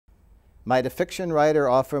Might a fiction writer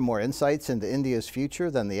offer more insights into India's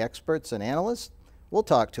future than the experts and analysts? We'll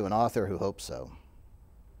talk to an author who hopes so.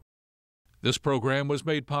 This program was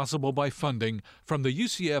made possible by funding from the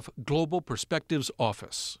UCF Global Perspectives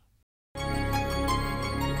Office.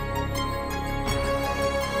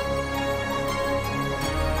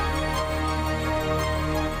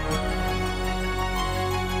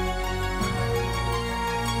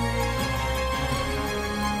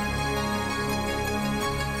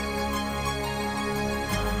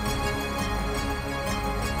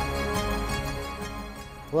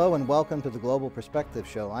 Hello and welcome to the Global Perspectives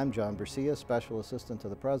Show. I'm John Bercia, Special Assistant to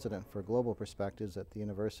the President for Global Perspectives at the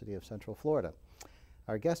University of Central Florida.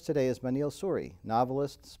 Our guest today is Manil Suri,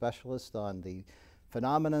 novelist, specialist on the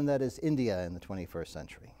phenomenon that is India in the 21st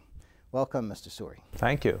century. Welcome, Mr. Suri.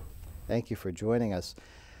 Thank you. Thank you for joining us.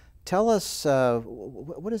 Tell us,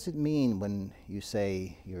 what does it mean when you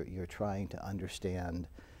say you're trying to understand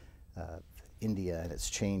India and its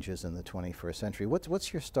changes in the 21st century?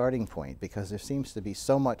 What's your starting point? Because there seems to be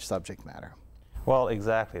so much subject matter. Well,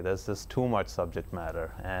 exactly. There's just too much subject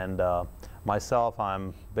matter. And myself,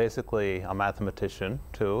 I'm basically a mathematician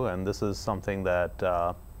too, and this is something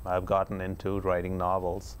that I've gotten into, writing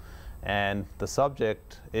novels. And the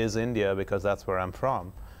subject is India because that's where I'm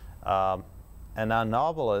from. And our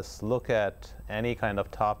novelists look at any kind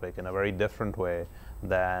of topic in a very different way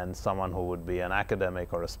than someone who would be an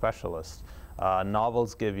academic or a specialist.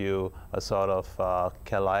 Novels give you a sort of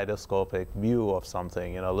kaleidoscopic view of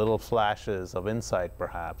something, little flashes of insight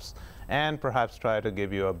perhaps, and perhaps try to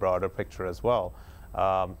give you a broader picture as well.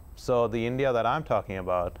 So the India that I'm talking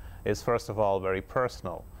about is first of all very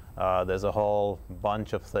personal. There's a whole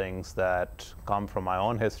bunch of things that come from my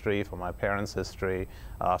own history, from my parents' history,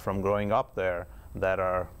 from growing up there, that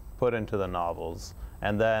are put into the novels.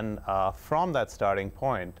 And then from that starting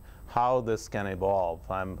point, how this can evolve.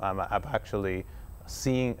 I've actually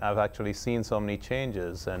seen so many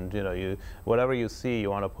changes, and whatever you see, you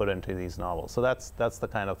want to put into these novels. So that's the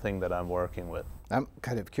kind of thing that I'm working with. I'm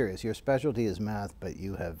kind of curious. Your specialty is math, but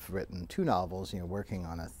you have written 2 novels, and you're working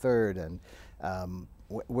on a third. And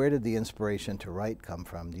where did the inspiration to write come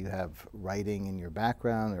from? Do you have writing in your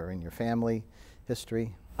background or in your family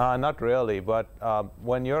history? Not really, but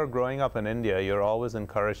when you're growing up in India, you're always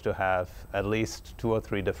encouraged to have at least 2 or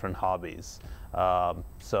 3 different hobbies.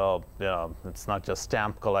 So it's not just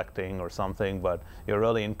stamp collecting or something, but you're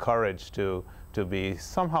really encouraged to be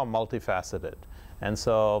somehow multifaceted. And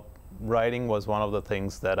so writing was one of the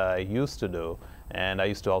things that I used to do, and I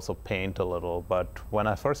used to also paint a little. But when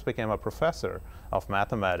I first became a professor of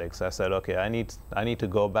mathematics, I said, okay, I need to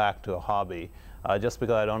go back to a hobby. Just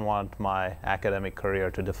because I don't want my academic career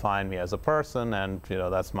to define me as a person, and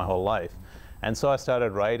that's my whole life. And so I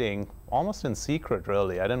started writing almost in secret,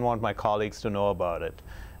 really. I didn't want my colleagues to know about it.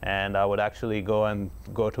 And I would actually go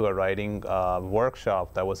to a writing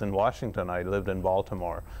workshop that was in Washington. I lived in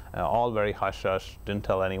Baltimore. All very hush-hush, didn't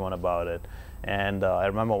tell anyone about it. And I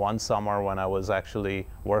remember one summer when I was actually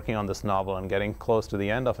working on this novel and getting close to the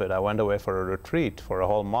end of it, I went away for a retreat for a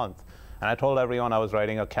whole month. And I told everyone I was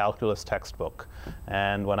writing a calculus textbook.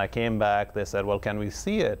 And when I came back, they said, well, can we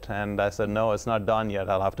see it? And I said, no, it's not done yet.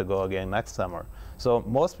 I'll have to go again next summer. So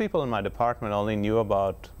most people in my department only knew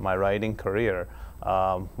about my writing career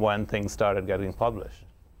when things started getting published.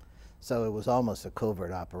 So it was almost a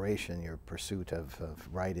covert operation, your pursuit of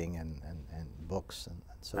writing and books and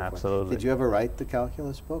so forth. Absolutely. Did you ever write the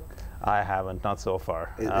calculus book? I haven't, not so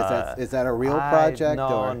far. Is that a real project?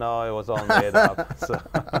 No, it was all made up. So.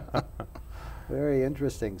 Very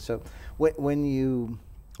interesting. So when you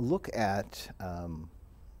look at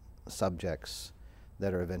subjects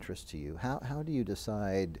that are of interest to you, how do you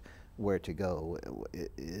decide where to go?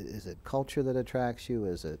 Is it culture that attracts you?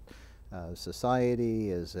 Is it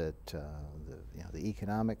society? Is it the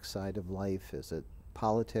economic side of life? Is it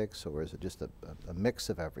politics, or is it just a mix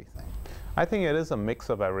of everything? I think it is a mix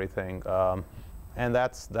of everything, and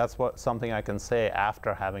that's something I can say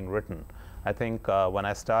after having written. I think when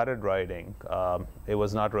I started writing, it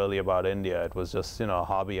was not really about India. It was just a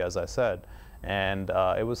hobby, as I said, and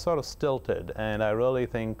it was sort of stilted. And I really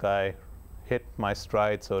think I hit my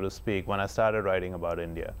stride, so to speak, when I started writing about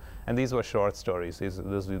India. And these were short stories.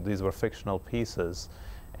 These were fictional pieces.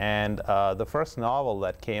 And the first novel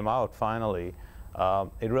that came out finally,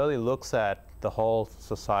 it really looks at the whole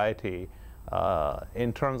society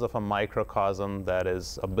in terms of a microcosm that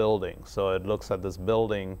is a building. So it looks at this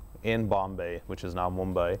building in Bombay, which is now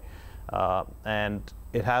Mumbai, And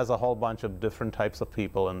it has a whole bunch of different types of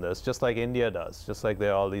people in this, just like India does, just like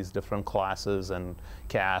there are all these different classes and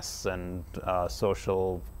castes and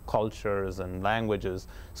social cultures and languages.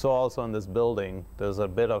 So also in this building, there's a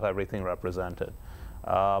bit of everything represented.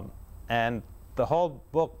 And the whole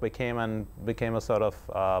book became a sort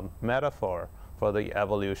of metaphor for the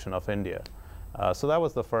evolution of India. So that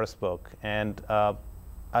was the first book. And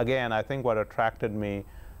again, I think what attracted me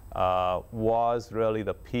was really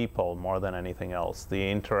the people more than anything else,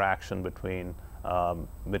 the interaction between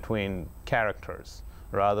characters,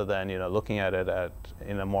 rather than looking at it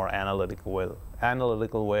in a more analytical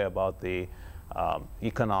way about the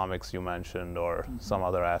economics you mentioned or some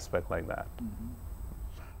other aspect like that.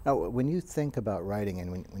 Now, when you think about writing,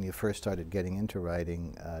 and when you first started getting into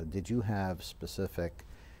writing, did you have specific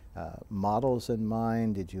models in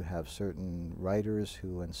mind? Did you have certain writers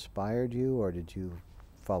who inspired you, or did you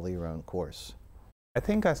follow your own course? I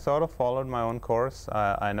think I sort of followed my own course.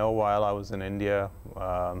 I know while I was in India,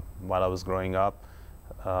 while I was growing up,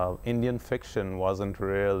 Indian fiction wasn't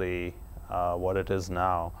really what it is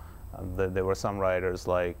now. There were some writers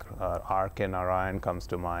like R.K. Narayan comes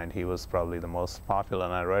to mind. He was probably the most popular,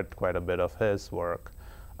 and I read quite a bit of his work.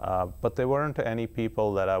 But there weren't any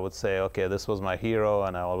people that I would say, okay, this was my hero,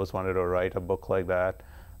 and I always wanted to write a book like that.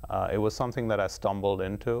 It was something that I stumbled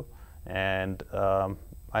into, and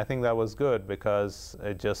I think that was good because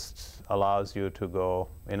it just allows you to go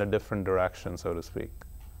in a different direction, so to speak.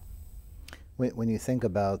 When you think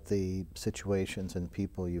about the situations and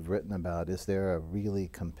people you've written about, is there a really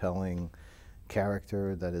compelling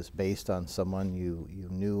character that is based on someone you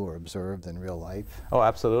knew or observed in real life? Oh,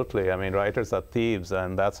 absolutely. I mean, writers are thieves,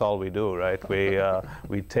 and that's all we do, right?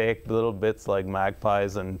 We take little bits like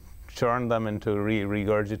magpies and churn them into,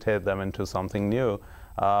 regurgitate them into something new.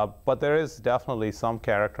 But there is definitely some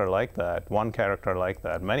character like that, one character like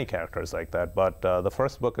that, many characters like that. But the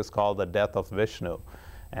first book is called The Death of Vishnu.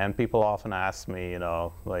 And people often ask me,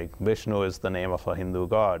 like, Vishnu is the name of a Hindu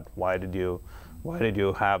god. Why did you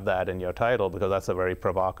have that in your title? Because that's a very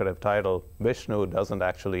provocative title. Vishnu doesn't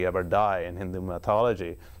actually ever die in Hindu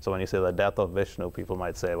mythology. So when you say the death of Vishnu, people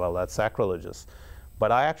might say, well, that's sacrilegious.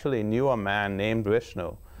 But I actually knew a man named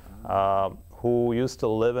Vishnu who used to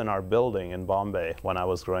live in our building in Bombay when I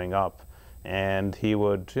was growing up. And he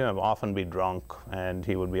would often be drunk, and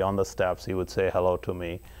he would be on the steps. He would say hello to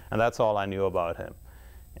me. And that's all I knew about him.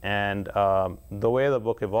 And the way the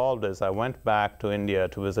book evolved is I went back to India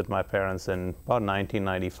to visit my parents in about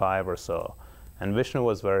 1995 or so. And Vishnu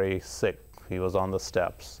was very sick. He was on the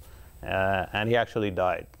steps. And he actually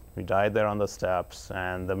died. He died there on the steps,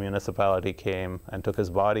 and the municipality came and took his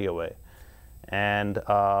body away. And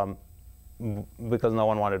because no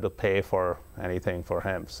one wanted to pay for anything for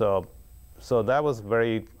him. So that was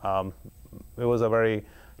it was a very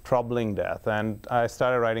troubling death. And I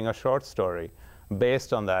started writing a short story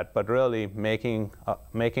based on that, but really making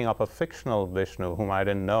up a fictional Vishnu whom I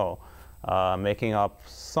didn't know, making up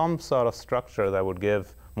some sort of structure that would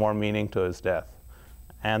give more meaning to his death.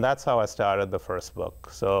 And that's how I started the first book.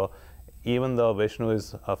 So even though Vishnu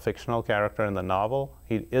is a fictional character in the novel,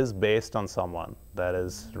 he is based on someone that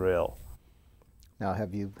is real. Now,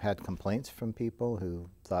 have you had complaints from people who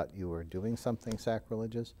thought you were doing something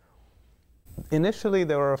sacrilegious? Initially,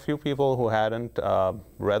 there were a few people who hadn't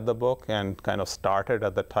read the book and kind of started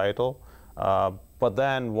at the title. But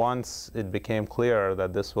then once it became clear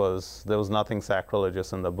that there was nothing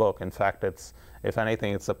sacrilegious in the book. In fact, if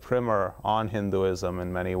anything, it's a primer on Hinduism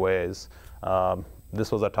in many ways.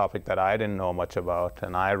 This was a topic that I didn't know much about,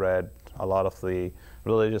 and I read a lot of the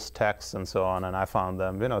religious texts and so on, and I found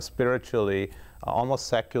them, spiritually, almost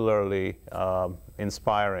secularly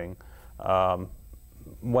inspiring.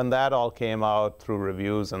 When that all came out through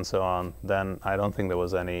reviews and so on, then I don't think there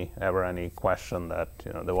was ever any question that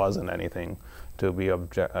there wasn't anything to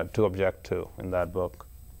object to in that book.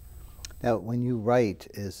 Now, when you write,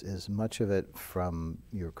 is much of it from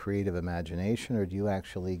your creative imagination, or do you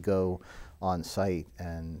actually go on site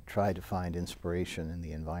and try to find inspiration in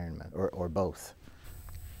the environment, or both?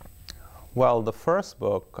 Well, the first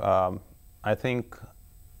book, I think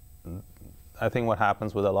what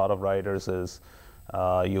happens with a lot of writers is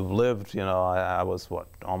you've lived, I was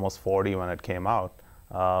almost 40 when it came out.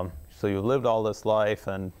 So you lived all this life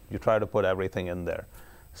and you try to put everything in there.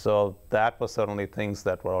 So that was certainly things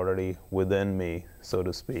that were already within me, so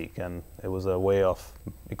to speak, and it was a way of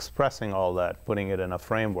expressing all that, putting it in a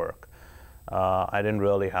framework. I didn't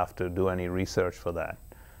really have to do any research for that.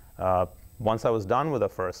 Once I was done with the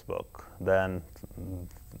first book, then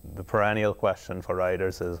the perennial question for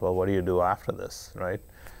writers is, well, what do you do after this, right?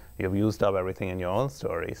 you've used up everything in your own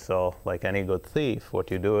story. So like any good thief,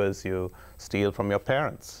 what you do is you steal from your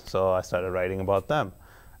parents. So I started writing about them.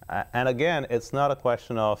 And again, it's not a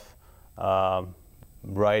question of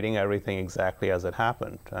writing everything exactly as it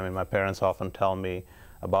happened. I mean, my parents often tell me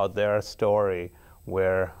about their story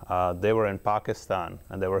where they were in Pakistan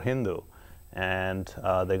and they were Hindu. And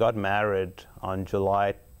they got married on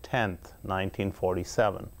July 10th,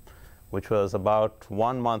 1947, which was about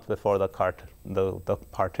 1 month before the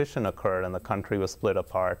partition occurred and the country was split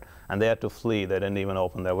apart, and they had to flee. They didn't even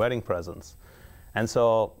open their wedding presents. And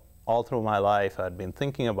so all through my life, I'd been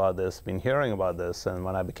thinking about this, been hearing about this, and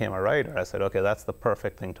when I became a writer, I said, okay, that's the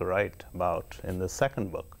perfect thing to write about in the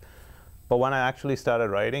second book. But when I actually started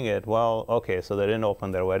writing it, well, okay, so they didn't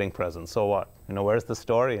open their wedding presents, so what? You know, where's the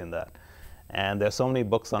story in that? And there's so many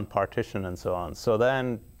books on partition and so on. So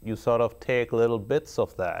then you sort of take little bits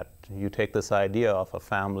of that. You take this idea of a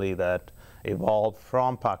family that evolved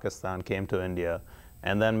from Pakistan, came to India,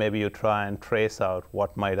 and then maybe you try and trace out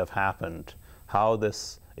what might have happened, how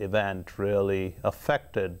this event really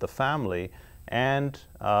affected the family, and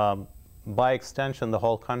by extension, the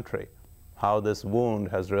whole country, how this wound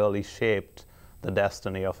has really shaped the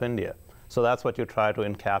destiny of India. So that's what you try to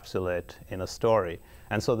encapsulate in a story.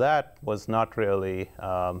 And so that was not really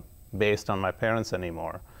based on my parents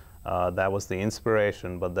anymore. That was the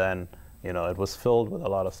inspiration, but then, you know, it was filled with a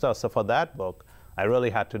lot of stuff. So for that book, I really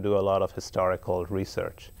had to do a lot of historical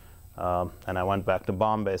research. And I went back to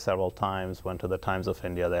Bombay several times, went to the Times of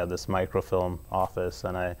India. They have this microfilm office,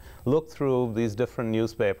 and I looked through these different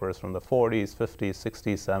newspapers from the 40s, 50s,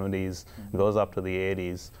 60s, 70s, goes up to the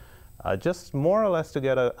 80s. Just more or less to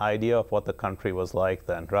get an idea of what the country was like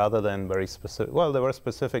then, rather than very specific. Well, there were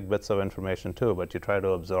specific bits of information too, but you try to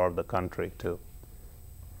absorb the country too.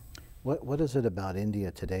 What is it about India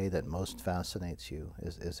today that most fascinates you?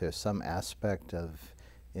 Is there some aspect of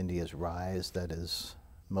India's rise that is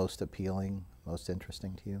most appealing, most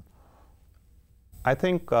interesting to you? I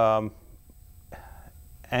think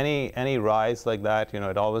any rise like that, you know,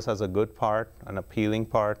 it always has a good part, an appealing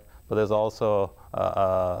part, but there's also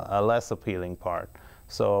a less appealing part.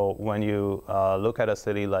 So when you look at a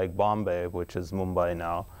city like Bombay, which is Mumbai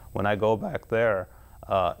now, when I go back there,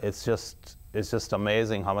 it's just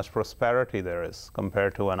amazing how much prosperity there is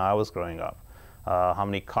compared to when I was growing up. How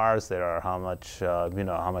many cars there are, how much you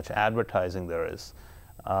know, how much advertising there is,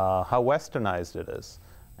 how westernized it is.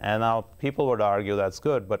 And now people would argue that's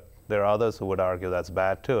good, but there are others who would argue that's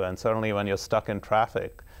bad too. And certainly when you're stuck in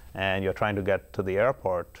traffic and you're trying to get to the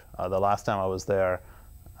airport, the last time I was there,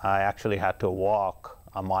 I actually had to walk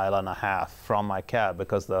 1.5 miles from my cab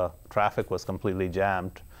because the traffic was completely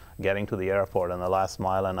jammed getting to the airport, and the last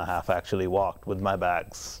 1.5 miles I actually walked with my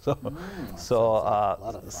bags.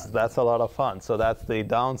 So, that's a lot of fun. So that's the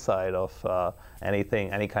downside of any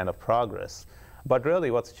kind of progress. But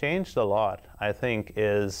really what's changed a lot, I think,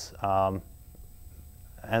 is,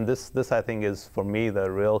 and this I think is for me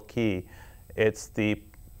the real key, it's the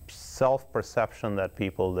self-perception that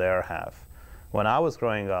people there have. When I was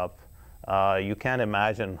growing up, you can't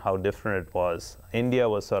imagine how different it was. India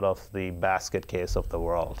was sort of the basket case of the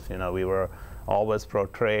world. You know, we were always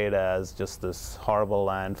portrayed as just this horrible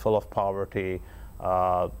land full of poverty.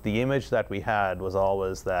 The image that we had was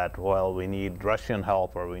always that, well, we need Russian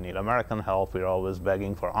help or we need American help. We're always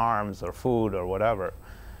begging for arms or food or whatever.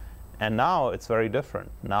 And now it's very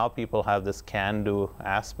different. Now people have this can-do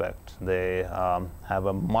aspect. They have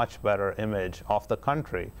a much better image of the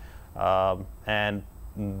country. And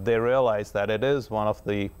they realize that it is one of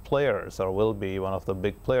the players, or will be one of the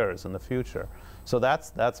big players in the future. So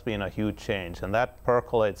that's been a huge change, and that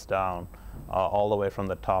percolates down all the way from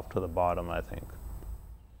the top to the bottom, I think.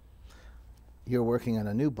 You're working on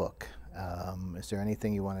a new book. Is there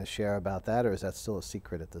anything you want to share about that, or is that still a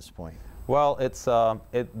secret at this point? Well, it's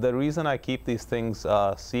the reason I keep these things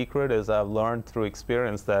secret is I've learned through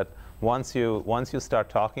experience that once you start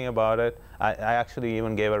talking about it, I actually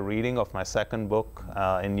even gave a reading of my second book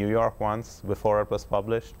in New York once before it was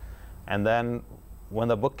published, and then when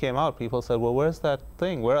the book came out, people said, well, where's that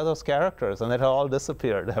thing? Where are those characters? And it had all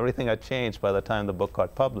disappeared. Everything had changed by the time the book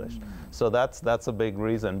got published. So that's a big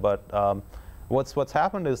reason. But what's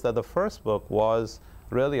happened is that the first book was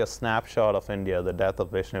really a snapshot of India, The Death of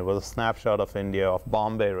Vishnu. It was a snapshot of India, of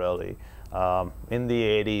Bombay really, in the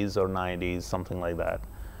 80s or 90s, something like that.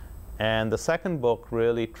 And the second book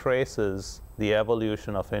really traces the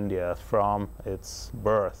evolution of India from its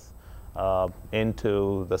birth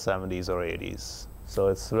into the 70s or 80s. So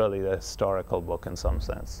it's really a historical book in some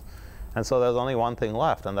sense. And so there's only one thing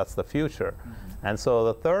left, and that's the future. And so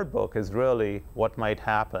the third book is really what might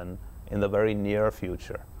happen in the very near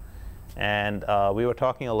future. And we were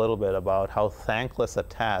talking a little bit about how thankless a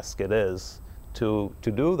task it is to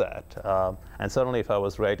do that. And certainly if I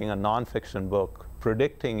was writing a nonfiction book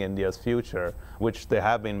predicting India's future, which there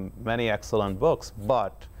have been many excellent books,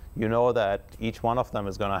 but you know that each one of them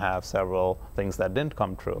is going to have several things that didn't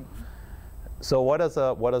come true. So what does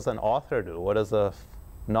an author do? What does a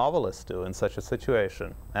novelist do in such a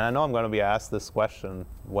situation? And I know I'm going to be asked this question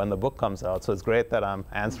when the book comes out, so it's great that I'm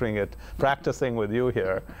answering it, practicing with you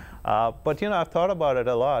here. But you know, I've thought about it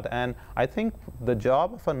a lot, and I think the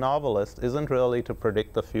job of a novelist isn't really to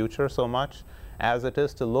predict the future so much as it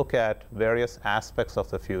is to look at various aspects of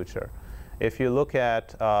the future. If you look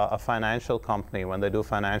at a financial company, when they do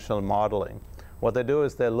financial modeling, what they do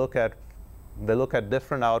is they look at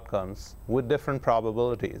different outcomes with different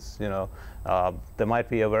probabilities. You know, there might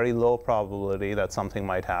be a very low probability that something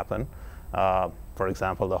might happen. For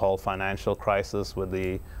example, the whole financial crisis with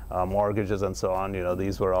the mortgages and so on, you know,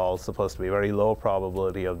 these were all supposed to be very low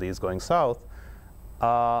probability of these going south.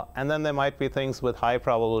 And then there might be things with high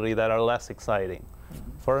probability that are less exciting.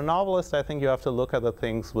 For a novelist, I think you have to look at the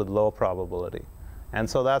things with low probability. And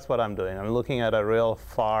so that's what I'm doing. I'm looking at a real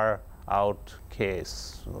far out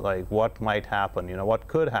case, like what might happen, you know, what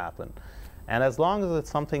could happen. And as long as it's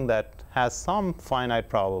something that has some finite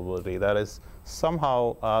probability, that is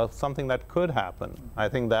somehow something that could happen, I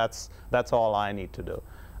think that's all I need to do.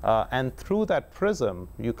 And through that prism,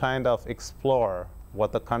 you kind of explore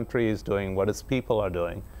what the country is doing, what its people are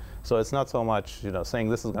doing. So it's not so much, you know, saying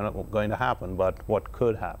this is going to happen, but what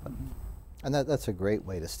could happen. And that's a great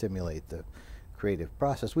way to stimulate the creative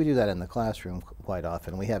process. We do that in the classroom quite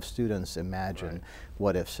often. We have students imagine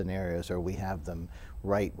what-if scenarios, or we have them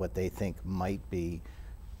write what they think might be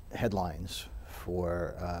headlines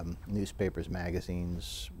for newspapers,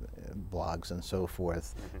 magazines, blogs, and so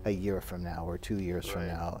forth a year from now or 2 years from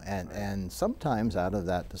now. And sometimes out of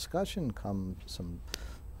that discussion come some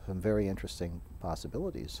very interesting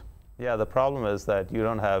possibilities. Yeah, the problem is that you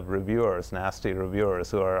don't have reviewers, nasty reviewers,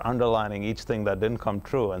 who are underlining each thing that didn't come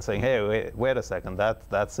true and saying, "Hey, wait a second,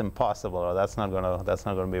 that's impossible, or that's not going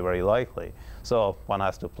to be very likely." So one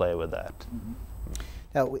has to play with that.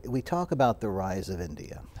 Now we talk about the rise of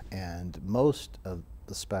India, and most of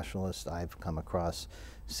the specialists I've come across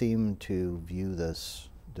seem to view this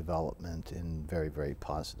development in very, very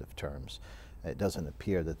positive terms. It doesn't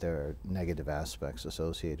appear that there are negative aspects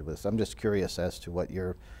associated with this. I'm just curious as to what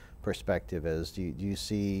your perspective is. Do you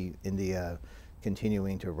see India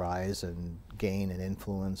continuing to rise and gain an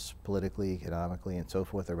influence politically, economically, and so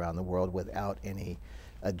forth around the world without any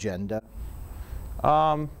agenda?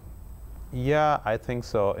 Yeah, I think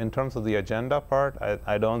so. In terms of the agenda part,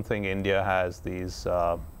 I don't think India has these,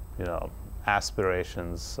 you know,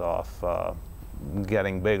 aspirations of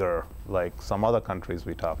getting bigger like some other countries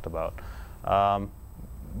we talked about.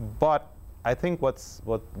 But I think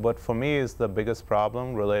what for me is the biggest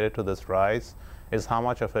problem related to this rise is how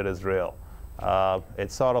much of it is real.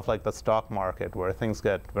 It's sort of like the stock market, where things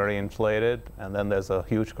get very inflated and then there's a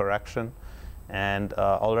huge correction. And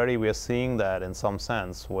already we are seeing that in some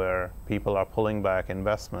sense, where people are pulling back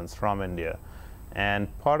investments from India. And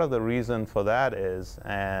part of the reason for that is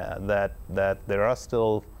that there are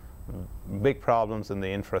still big problems in the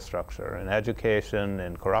infrastructure, in education,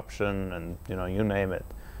 in corruption, and you name it.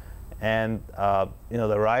 And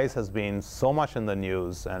the rise has been so much in the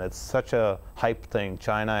news, and it's such a hype thing.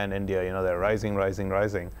 China and India, they're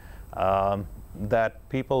rising, that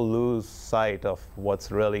people lose sight of what's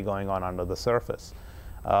really going on under the surface.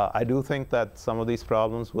 I do think that some of these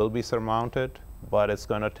problems will be surmounted, but it's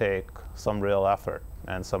going to take some real effort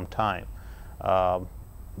and some time.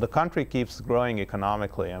 The country keeps growing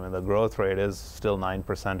economically. I mean, the growth rate is still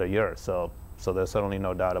 9% a year, so there's certainly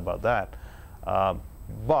no doubt about that.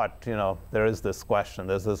 But there is this question.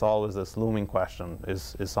 There's always this looming question: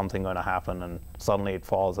 is something going to happen, and suddenly it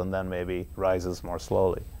falls, and then maybe rises more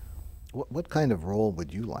slowly? What kind of role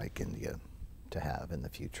would you like India to have in the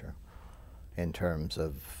future, in terms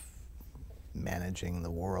of managing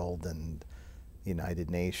the world and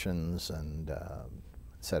United Nations and et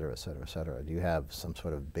cetera, et cetera, et cetera? Do you have some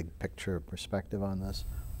sort of big picture perspective on this?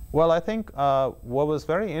 Well, I think what was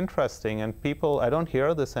very interesting, and I don't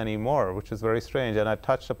hear this anymore, which is very strange, and I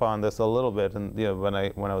touched upon this a little bit when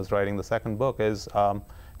I was writing the second book, is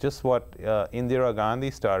just what Indira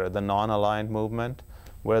Gandhi started, the non-aligned movement,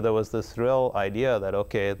 where there was this real idea that,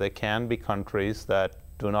 okay, there can be countries that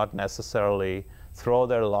do not necessarily throw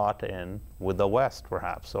their lot in with the West,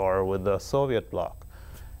 perhaps, or with the Soviet bloc.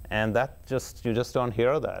 And you just don't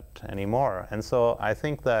hear that anymore. And so I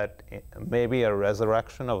think that maybe a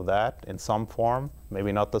resurrection of that in some form,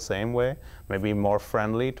 maybe not the same way, maybe more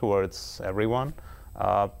friendly towards everyone,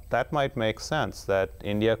 that might make sense, that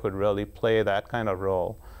India could really play that kind of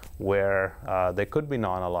role where they could be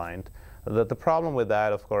non-aligned. The problem with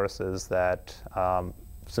that, of course, is that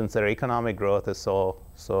since their economic growth is so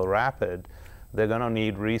rapid, they're going to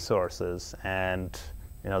need resources, and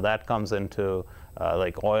that comes into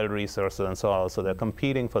like oil resources and so on. So they're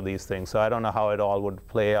competing for these things. So I don't know how it all would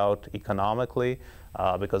play out economically,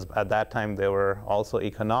 because at that time they were also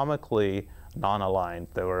economically non-aligned.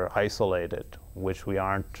 They were isolated, which we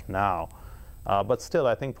aren't now. But still,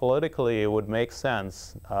 I think politically it would make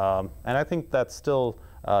sense. And I think that's still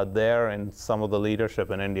there in some of the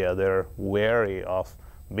leadership in India. They're wary of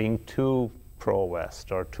being too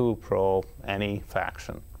pro-West or too pro any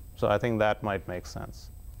faction. So I think that might make sense.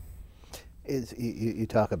 You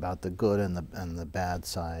talk about the good and the bad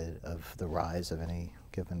side of the rise of any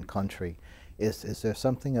given country. Is there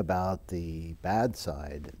something about the bad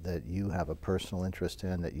side that you have a personal interest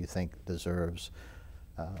in that you think deserves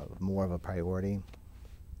more of a priority?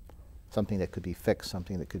 Something that could be fixed,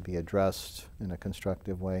 something that could be addressed in a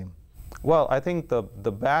constructive way? Well, I think the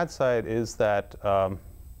bad side is that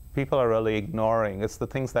people are really ignoring. It's the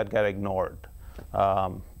things that get ignored.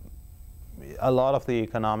 A lot of the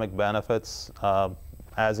economic benefits,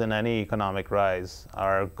 as in any economic rise,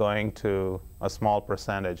 are going to a small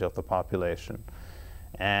percentage of the population.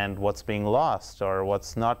 And what's being lost, or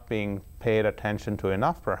what's not being paid attention to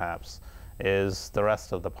enough, perhaps, is the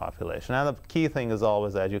rest of the population. And the key thing is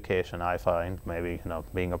always education, I find, maybe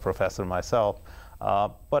being a professor myself.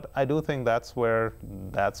 But I do think that's where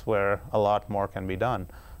a lot more can be done.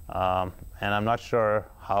 And I'm not sure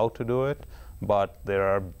how to do it, but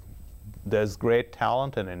there's great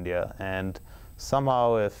talent in India, and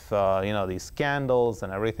somehow if these scandals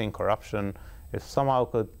and everything, corruption, if somehow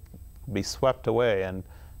could be swept away, and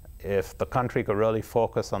if the country could really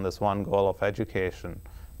focus on this one goal of education,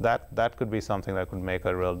 that could be something that could make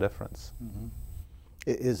a real difference. Mm-hmm.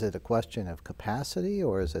 Is it a question of capacity,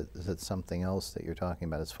 or is it something else that you're talking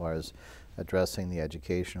about as far as addressing the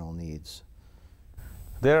educational needs?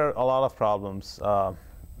 There are a lot of problems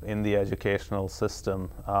in the educational system.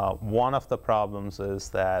 One of the problems is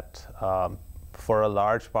that for a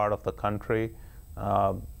large part of the country,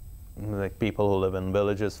 like people who live in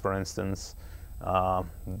villages, for instance,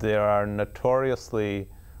 there are notoriously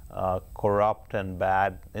corrupt and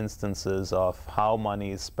bad instances of how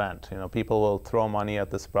money is spent. People will throw money at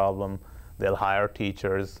this problem. They'll hire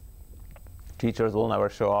teachers. Teachers will never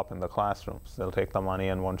show up in the classrooms. They'll take the money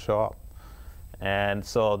and won't show up. And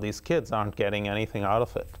so these kids aren't getting anything out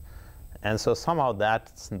of it. And so somehow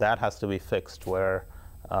that has to be fixed, where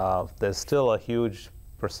there's still a huge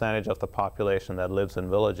percentage of the population that lives in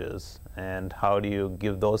villages, and how do you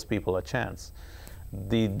give those people a chance?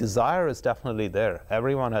 The desire is definitely there.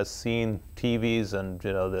 Everyone has seen TVs,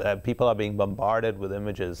 and people are being bombarded with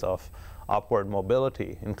images of upward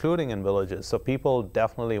mobility, including in villages. So people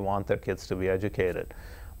definitely want their kids to be educated.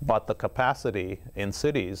 But the capacity in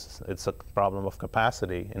cities, it's a problem of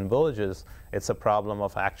capacity. In villages, it's a problem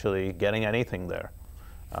of actually getting anything there.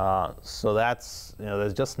 So that's,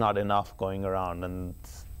 there's just not enough going around, and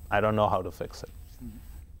I don't know how to fix it.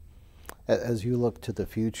 As you look to the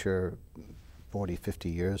future, 40, 50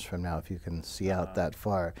 years from now, if you can see out that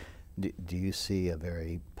far, do you see a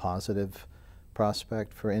very positive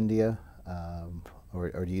prospect for India?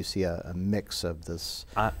 Or do you see a mix of this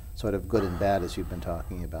sort of good and bad as you've been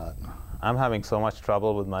talking about? I'm having so much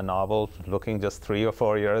trouble with my novel, looking just 3 or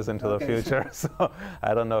 4 years into the future. So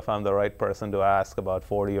I don't know if I'm the right person to ask about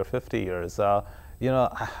 40 or 50 years.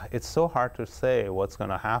 It's so hard to say what's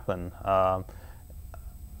going to happen.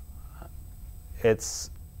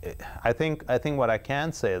 I think what I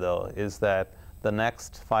can say, though, is that the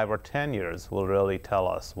next 5 or 10 years will really tell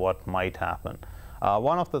us what might happen.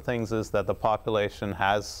 One of the things is that the population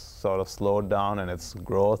has sort of slowed down in its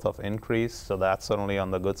growth of increase, so that's certainly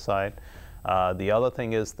on the good side. The other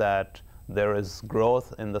thing is that there is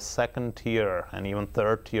growth in the second tier and even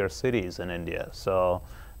third tier cities in India. So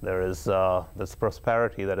there is this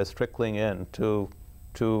prosperity that is trickling in to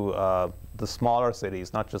the smaller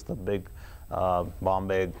cities, not just the big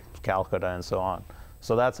Bombay, Calcutta, and so on.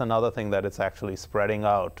 So that's another thing, that it's actually spreading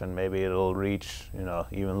out, and maybe it'll reach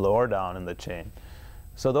even lower down in the chain.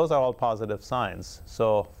 So those are all positive signs.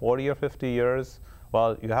 So 40 or 50 years,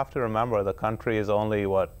 well, you have to remember the country is only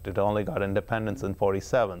it only got independence in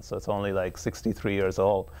 47, so it's only like 63 years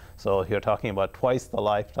old. So you're talking about twice the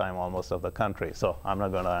lifetime almost of the country. So I'm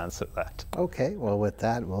not going to answer that. Okay, well with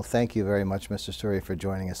that, well thank you very much, Mr. Suri, for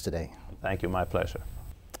joining us today. Thank you, my pleasure.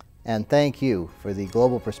 And thank you for the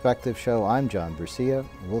Global Perspective Show. I'm John Bercia.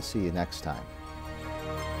 We'll see you next time.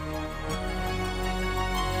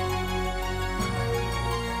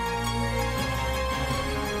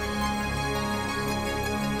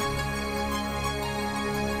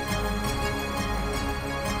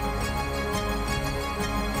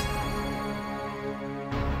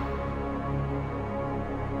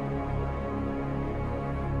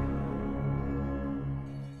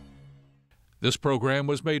 This program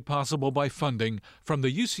was made possible by funding from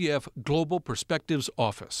the UCF Global Perspectives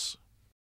Office.